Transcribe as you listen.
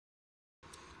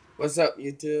What's up,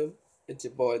 YouTube? It's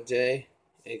your boy Jay,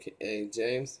 aka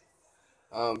James.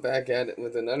 I'm back at it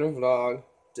with another vlog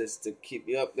just to keep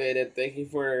you updated. Thank you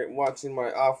for watching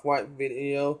my off-white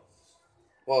video.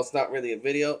 Well, it's not really a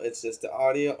video, it's just the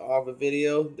audio of a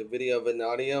video, the video of an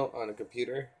audio on a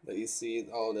computer that you see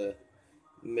all the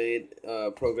made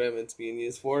programming it's being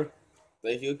used for.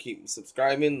 Thank you. Keep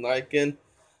subscribing, liking.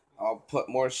 I'll put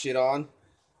more shit on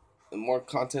and more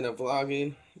content of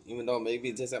vlogging, even though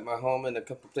maybe just at my home and a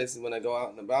couple places when I go out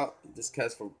and about, just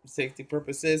cause for safety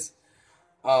purposes.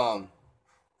 Um,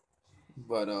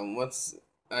 but once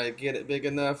I get it big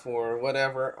enough or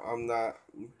whatever, I'm not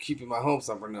keeping my home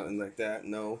up or nothing like that.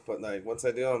 No, but like once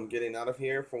I do, I'm getting out of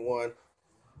here for one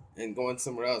and going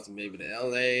somewhere else, maybe to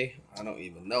LA. I don't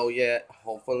even know yet.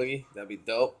 Hopefully, that'd be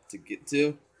dope to get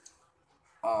to.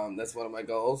 That's one of my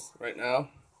goals right now.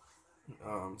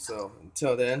 So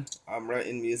until then, I'm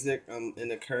writing music. I'm in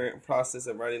the current process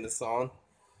of writing a song.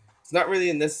 It's not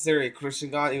really necessarily a Christian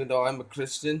God, even though I'm a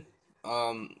Christian.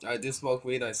 I do smoke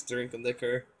weed. I drink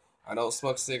liquor. I don't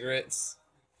smoke cigarettes.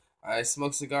 I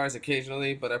smoke cigars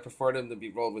occasionally, but I prefer them to be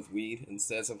rolled with weed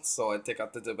instead. So I take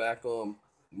out the tobacco and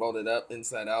roll it up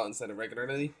inside out instead of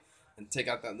regularly, and take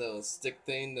out that little stick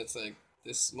thing that's like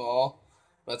this small,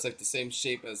 but it's like the same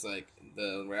shape as like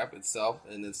the wrap itself,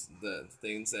 and it's the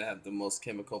things that have the most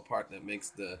chemical part that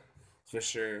makes the for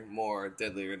sure more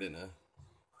deadlier than a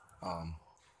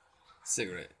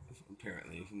cigarette.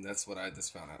 Apparently, and that's what I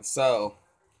just found out. So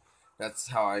that's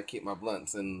how I keep my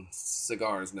blunts and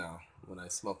cigars now when I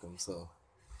smoke them. So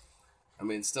I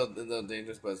mean, it's still a little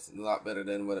dangerous, but it's a lot better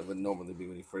than what it would normally be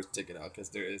when you first take it out, because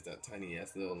there is that tiny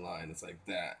ass little line. It's like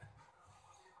that,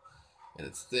 and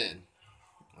it's thin.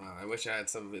 I wish I had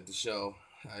some of it to show.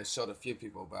 I showed a few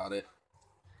people about it.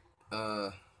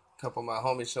 A couple of my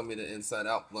homies showed me the inside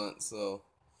out blunt, so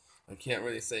I can't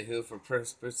really say who for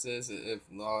purposes, if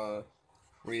law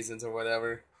reasons or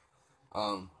whatever.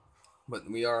 Um,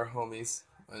 but we are homies.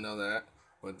 I know that,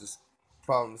 but just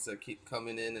problems that keep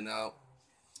coming in and out.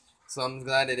 So I'm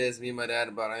glad it is me and my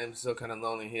dad, but I am still kind of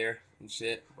lonely here and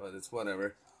shit. But it's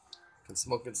whatever. Can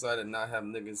smoke inside and not have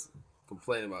niggas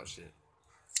complain about shit.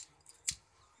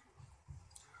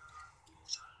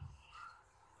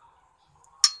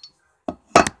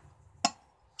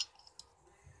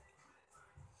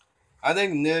 I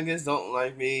think niggas don't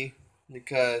like me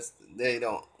because they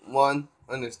don't, one,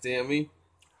 understand me.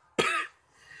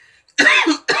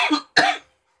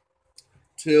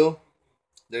 Two,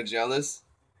 they're jealous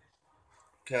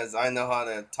because I know how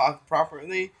to talk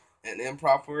properly and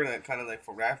improper, and kind of like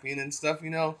for rapping and stuff,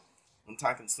 I'm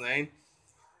talking slang.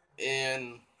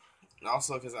 And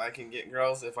also because I can get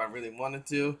girls if I really wanted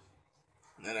to,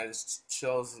 and I just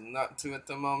chose not to at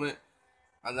the moment.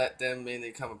 I let them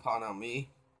mainly come upon on me,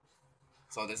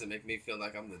 so it doesn't make me feel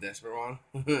like I'm the desperate one,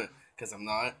 because I'm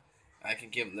not. I can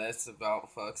give less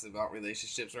about fucks about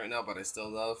relationships right now, but I still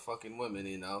love fucking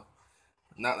women.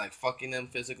 Not like fucking them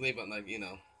physically, but like,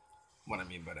 what I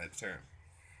mean by that term.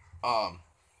 Um,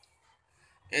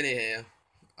 anyhow,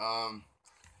 um,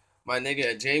 my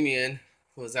nigga Jamian,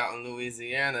 who's out in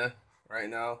Louisiana right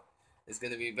now, is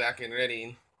gonna be back in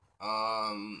Reading,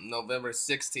 November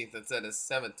 16th instead of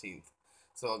 17th.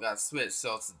 So it got switched,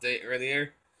 so it's a day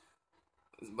earlier,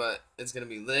 but it's gonna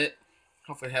be lit.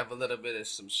 Hopefully, have a little bit of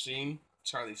some Sheen,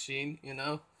 Charlie Sheen.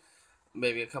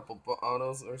 Maybe a couple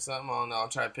bottles or something. I don't know. I'll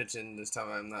try pitching this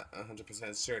time. I'm not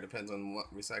 100% sure. Depends on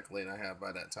what recycling I have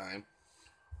by that time,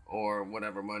 or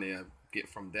whatever money I get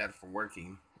from dad for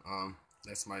working.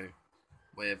 That's my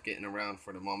way of getting around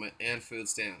for the moment, and food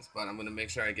stamps. But I'm gonna make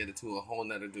sure I get it to a whole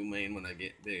nother domain when I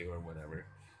get big or whatever.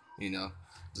 You know,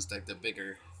 just like the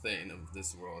bigger thing of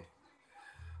this world.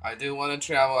 I do want to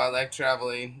travel. I like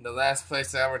traveling. The last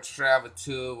place I ever traveled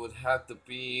to would have to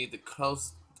be the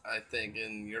coast, I think,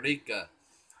 in Eureka,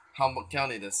 Humboldt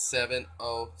County, the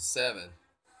 707.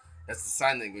 That's the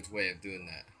sign language way of doing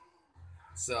that.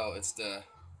 So it's the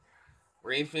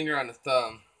ring finger on the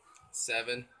thumb,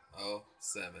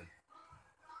 707.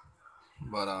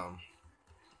 But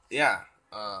yeah,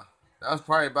 that was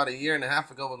probably about a year and a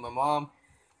half ago with my mom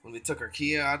when we took her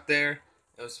Kia out there.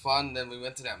 It was fun. Then we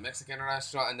went to that Mexican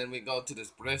restaurant, and then we go to this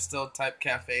Bristol type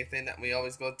cafe thing that we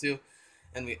always go to,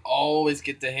 and we always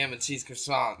get the ham and cheese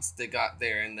croissants they got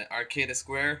there in the Arcata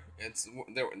Square.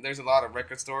 There's a lot of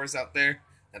record stores out there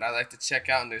that I like to check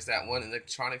out, and there's that one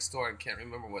electronic store. I can't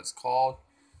remember what it's called.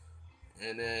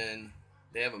 And then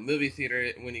they have a movie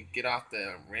theater when you get off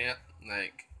the ramp,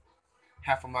 like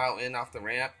half a mile in off the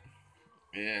ramp.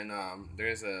 And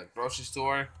there's a grocery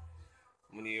store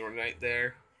when you're right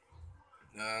there.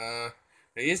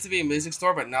 There used to be a music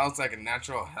store, but now it's like a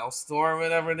natural health store or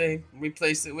whatever they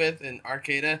replaced it with in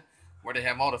Arcata. where they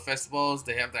have all the festivals.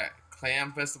 They have that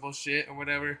clam festival shit or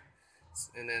whatever,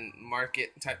 and then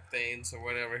market type things or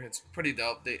whatever. It's pretty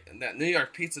dope. That New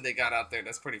York pizza they got out there,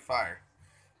 that's pretty fire.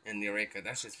 In Eureka,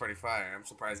 that shit's pretty fire. I'm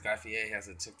surprised Guy Fieri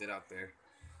hasn't checked it out there.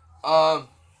 Um,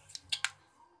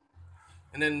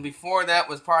 and then before that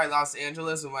was probably Los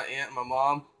Angeles with my aunt and my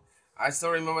mom. I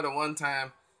still remember the one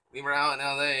time we were out in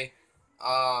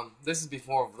LA. This is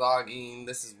before vlogging.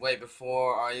 This is way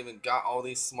before I even got all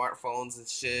these smartphones and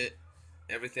shit.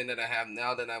 Everything that I have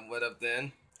now that I would have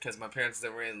then. Because my parents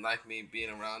didn't really like me being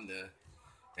around the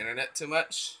internet too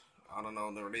much. I don't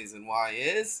know the reason why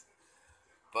is.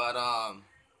 But, I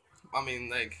mean,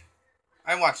 like,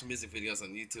 I watched music videos on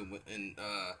YouTube and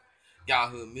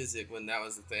Yahoo Music when that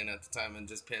was the thing at the time, and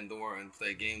just Pandora and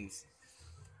play games.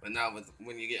 But now, with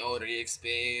when you get older, you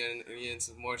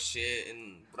experience more shit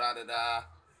and blah da da,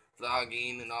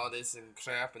 vlogging and all this and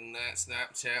crap and that,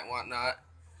 Snapchat and whatnot.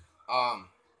 Um,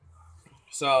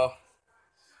 so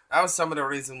that was some of the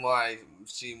reason why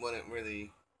she wouldn't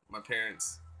really, my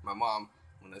parents, my mom,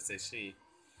 when I say she,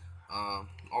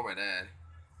 or my dad,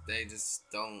 they just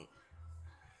don't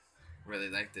really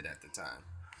liked it at the time.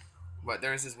 But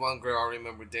there's this one girl I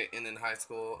remember dating in high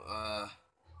school.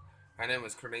 Her name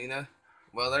was Karina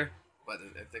Weller, but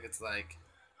I think it's like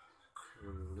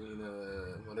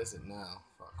Karina. What is it now?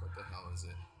 Fuck, what the hell is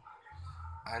it?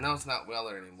 I know it's not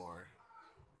Weller anymore.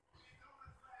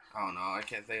 I don't know. I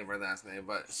can't think of her last name,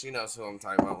 but she knows who I'm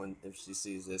talking about when if she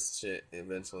sees this shit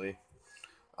eventually.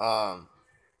 Um,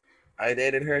 I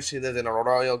dated her. She lived in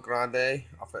Arroyo Grande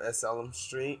off of S. Elm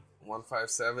Street,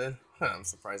 157. I'm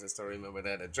surprised I still remember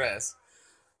that address.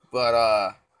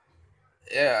 But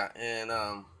yeah,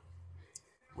 and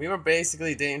we were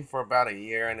basically dating for about a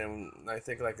year, and then I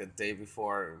think like a day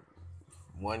before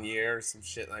 1 year or some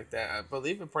shit like that. I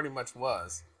believe it pretty much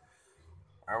was.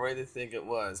 I really think it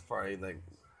was probably like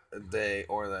a day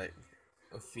or like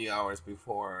a few hours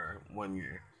before 1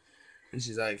 year. And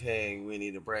she's like, "Hey, we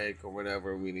need a break or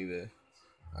whatever. We need to.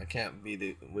 I can't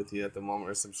be with you at the moment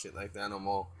or some shit like that no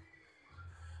more."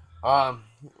 Um,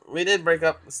 we did break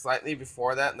up slightly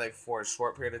before that, like for a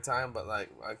short period of time, but like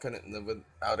I couldn't live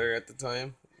without her at the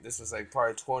time. This was like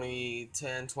probably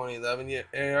 2010, 2011 year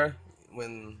era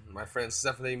when my friend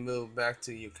Stephanie moved back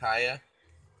to Ukiah.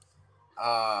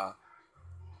 Uh,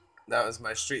 that was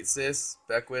my street sis,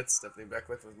 Beckwith. Stephanie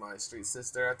Beckwith was my street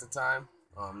sister at the time.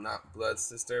 Not blood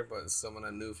sister, but someone I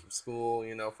knew from school,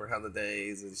 you know, for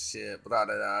holidays and shit, blah,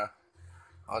 blah, blah,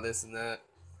 all this and that.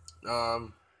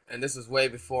 Um, and this was way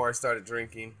before I started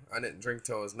drinking. I didn't drink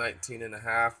till I was 19 and a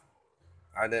half.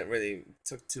 I didn't really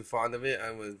took too fond of it.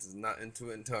 I was not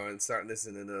into it until I started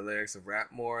listening to the lyrics of rap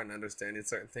more and understanding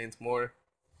certain things more.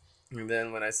 And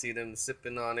then when I see them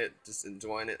sipping on it, just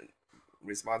enjoying it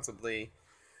responsibly,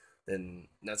 then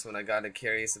that's when I got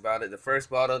curious about it. The first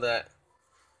bottle that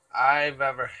I've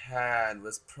ever had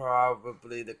was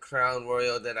probably the Crown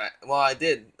Royal that I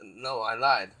did, no, I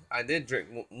lied. I did drink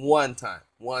one time,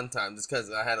 just because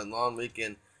I had a long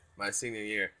weekend my senior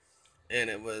year. And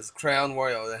it was Crown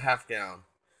Royal, the half gallon.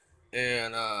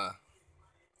 And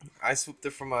I swooped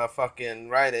it from a fucking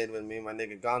Rite Aid when me and my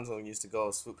nigga Gonzo used to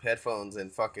go swoop headphones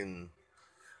and fucking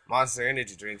Monster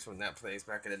Energy drinks from that place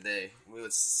back in the day. We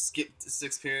would skip the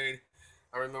sixth period.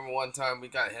 I remember one time we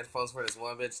got headphones for this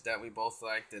one bitch that we both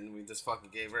liked, and we just fucking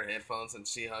gave her headphones, and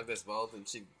she hugged us both, and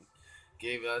she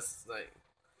gave us like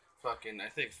fucking I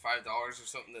think $5 or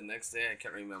something the next day. I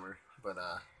can't remember, but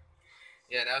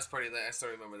yeah, that was pretty lit. I still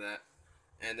remember that.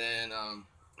 And then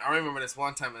I remember this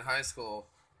one time in high school.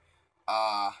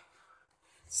 Uh,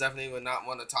 Stephanie would not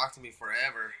want to talk to me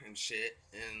forever and shit,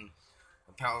 and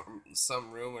about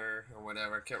some rumor or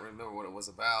whatever. I can't remember what it was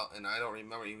about, and I don't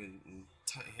remember even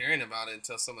hearing about it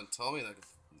until someone told me like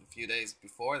a few days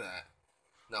before that.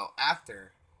 No,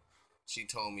 after she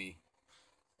told me.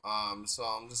 So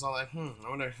I'm just all like, I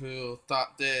wonder who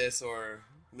thought this or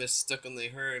mistakenly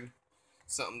heard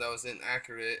something that was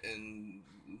inaccurate and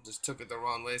just took it the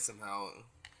wrong way somehow.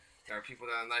 There are people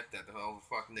that are like that. The whole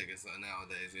fuck niggas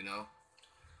nowadays, you know.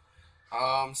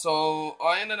 So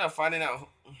I ended up finding out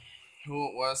who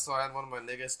it was. So I had one of my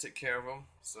niggas take care of him.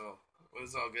 So it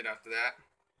was all good after that.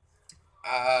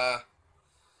 Uh,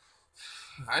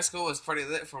 High school was pretty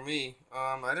lit for me.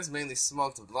 I just mainly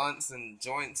smoked blunts and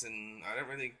joints, and I didn't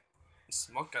really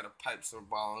smoke out of pipes or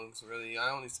bongs. Really, I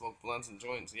only smoked blunts and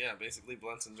joints. Yeah, basically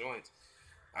blunts and joints.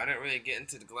 I didn't really get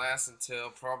into the glass until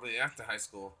probably after high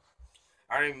school.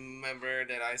 I remember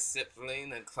that I sipped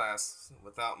lean in class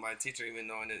without my teacher even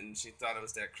knowing it, and she thought it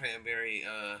was that cranberry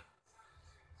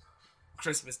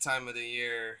Christmas time of the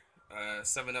year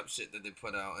 7 Up shit that they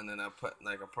put out, and then I put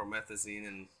like a promethazine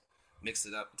and mixed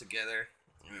it up together,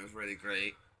 It was really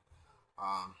great.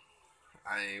 Um,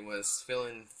 I was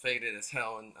feeling faded as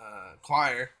hell in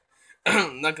choir.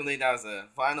 Luckily, that was a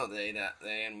final day that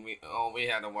day, and we all we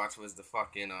had to watch was the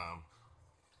fucking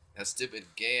that stupid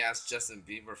gay ass Justin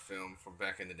Bieber film from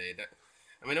back in the day. That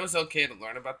I mean, it was okay to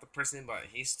learn about the person, but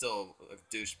he's still a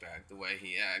douchebag the way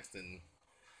he acts and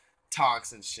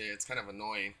talks and shit. It's kind of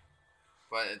annoying.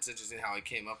 But it's interesting how he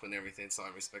came up and everything, so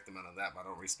I respect him out of that, but I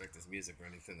don't respect his music or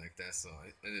anything like that, so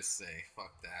I just say,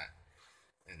 fuck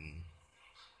that. And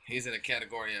he's in a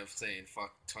category of saying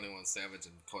fuck 21 Savage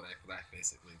and Kodak Black,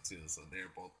 basically, too, so they're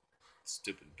both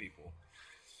stupid people.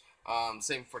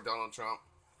 Same for Donald Trump.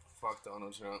 Fuck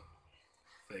Donald Trump.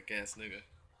 Fake ass nigga.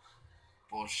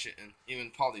 Bullshitting.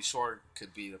 Even Pauly Shore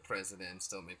could be the president and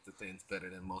still make the things better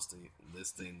than most of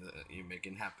this thing that you're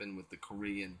making happen with the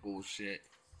Korean bullshit.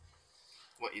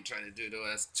 What you trying to do to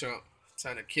us, Trump?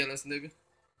 Trying to kill us, nigga?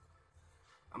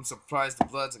 I'm surprised the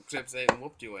Bloods and Crips ain't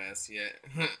whooped your ass yet.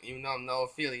 Even though I'm no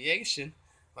affiliation.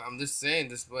 But I'm just saying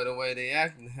this by the way they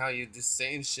act and how you just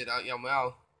saying shit out your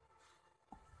mouth.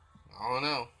 I don't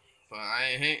know. But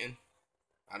I ain't hating.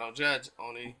 I don't judge.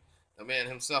 Only the man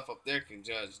himself up there can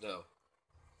judge, though.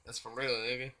 That's for real,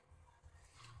 nigga.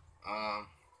 Um,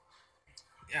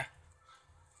 yeah.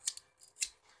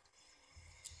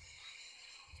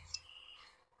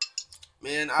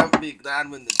 Man, I would be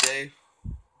glad when the day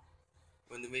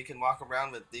when we can walk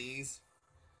around with these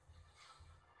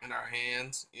in our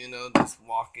hands, you know, just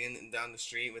walking and down the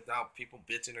street without people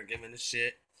bitching or giving a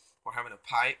shit or having a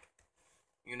pipe,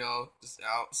 you know, just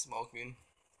out smoking.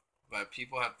 But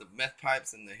people have the meth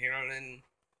pipes and the heroin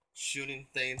shooting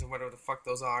things or whatever the fuck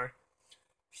those are.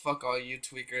 Fuck all you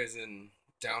tweakers and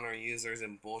downer users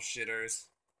and bullshitters.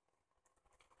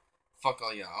 Fuck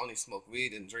all y'all. I only smoke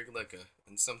weed and drink liquor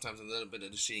and sometimes a little bit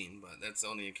of the sheen, but that's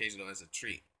only occasional as a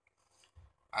treat.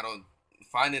 I don't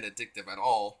find it addictive at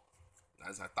all,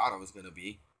 as I thought it was gonna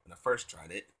be when I first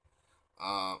tried it.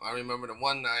 I remember the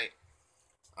one night,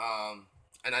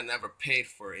 and I never paid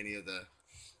for any of the,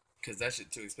 cause that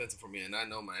shit too expensive for me, and I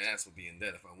know my ass would be in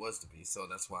debt if I was to be. So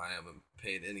that's why I haven't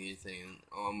paid anything.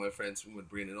 All my friends would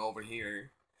bring it over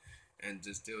here and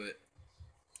just do it.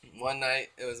 One night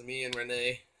it was me and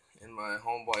Renee and my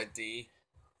homeboy D.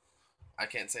 I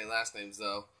can't say last names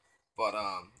though, but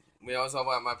we always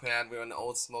all at my pad. We were in the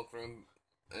old smoke room,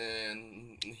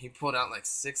 and he pulled out like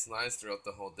 6 lines throughout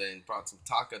the whole day and brought some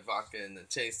Taka vodka and a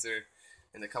chaser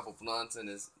and a couple blunts and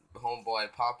his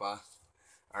homeboy Papa.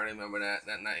 I remember that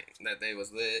night, that day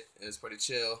was lit. It was pretty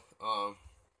chill.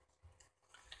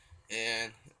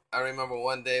 And I remember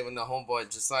one day when the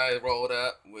homeboy Josiah rolled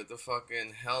up with the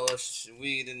fucking hella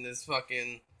weed in this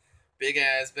fucking big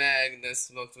ass bag that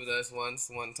smoked with us one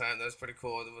time. That was pretty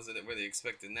cool. I wasn't really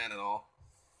expecting that at all.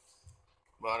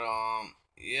 But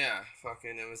yeah,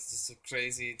 fucking it was just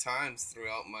crazy times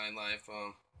throughout my life.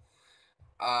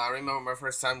 I remember my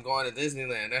first time going to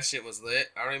Disneyland. That shit was lit.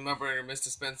 I remember Mr.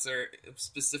 Spencer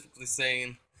specifically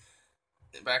saying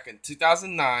back in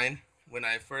 2009 when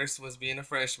I first was being a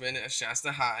freshman at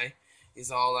Shasta High.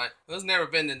 He's all like, "Who's never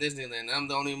been to Disneyland?" I'm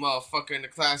the only motherfucker in the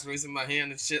class raising my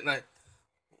hand and shit. Like,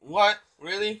 what?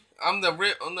 Really? I'm the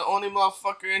only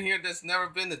motherfucker in here that's never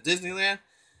been to Disneyland.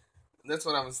 That's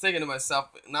what I was thinking to myself,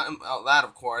 not out loud,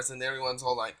 of course. And everyone's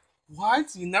all like,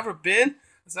 "What? You never been?"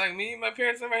 It's like me and my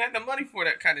parents never had the money for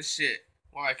that kind of shit.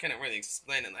 Well, I couldn't really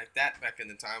explain it like that back in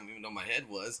the time, even though my head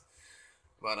was.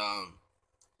 But I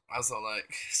was all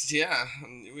like, yeah,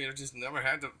 we just never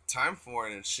had the time for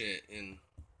it and shit. And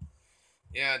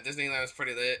yeah, Disneyland was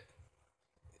pretty lit.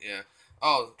 Yeah.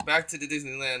 Oh, back to the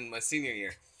Disneyland my senior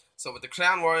year. So with the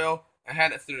Crown Royal, I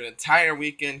had it through the entire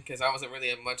weekend because I wasn't really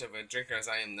as much of a drinker as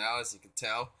I am now, as you can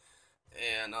tell.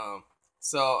 And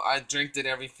so I drinked it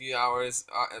every few hours.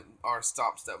 Our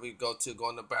stops that we go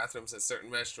in the bathrooms at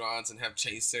certain restaurants and have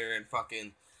chaser and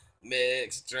fucking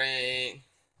mix drink.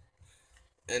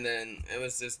 And then it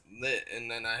was just lit. And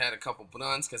then I had a couple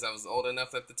blunts because I was old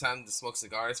enough at the time to smoke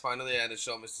cigars. Finally, I had to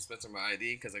show Mr. Spencer my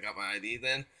ID because I got my ID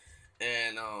then.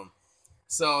 And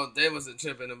so they wasn't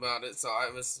tripping about it. So I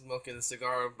was smoking a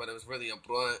cigar, but it was really a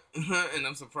blunt. And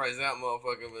I'm surprised that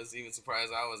motherfucker was even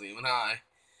surprised I was even high.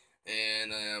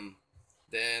 And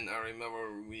then I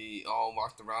remember we all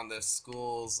walked around the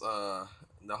schools, the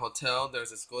hotel.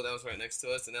 There's a school that was right next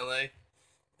to us in LA,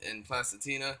 in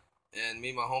Placentia. And me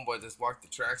and my homeboy just walked the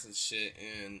tracks and shit.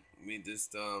 And we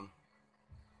just, oh,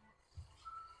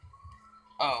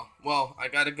 well, I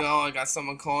gotta go. I got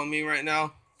someone calling me right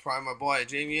now. Probably my boy,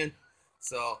 Jamian.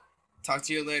 So, talk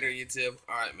to you later, YouTube.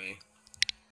 Alright, man.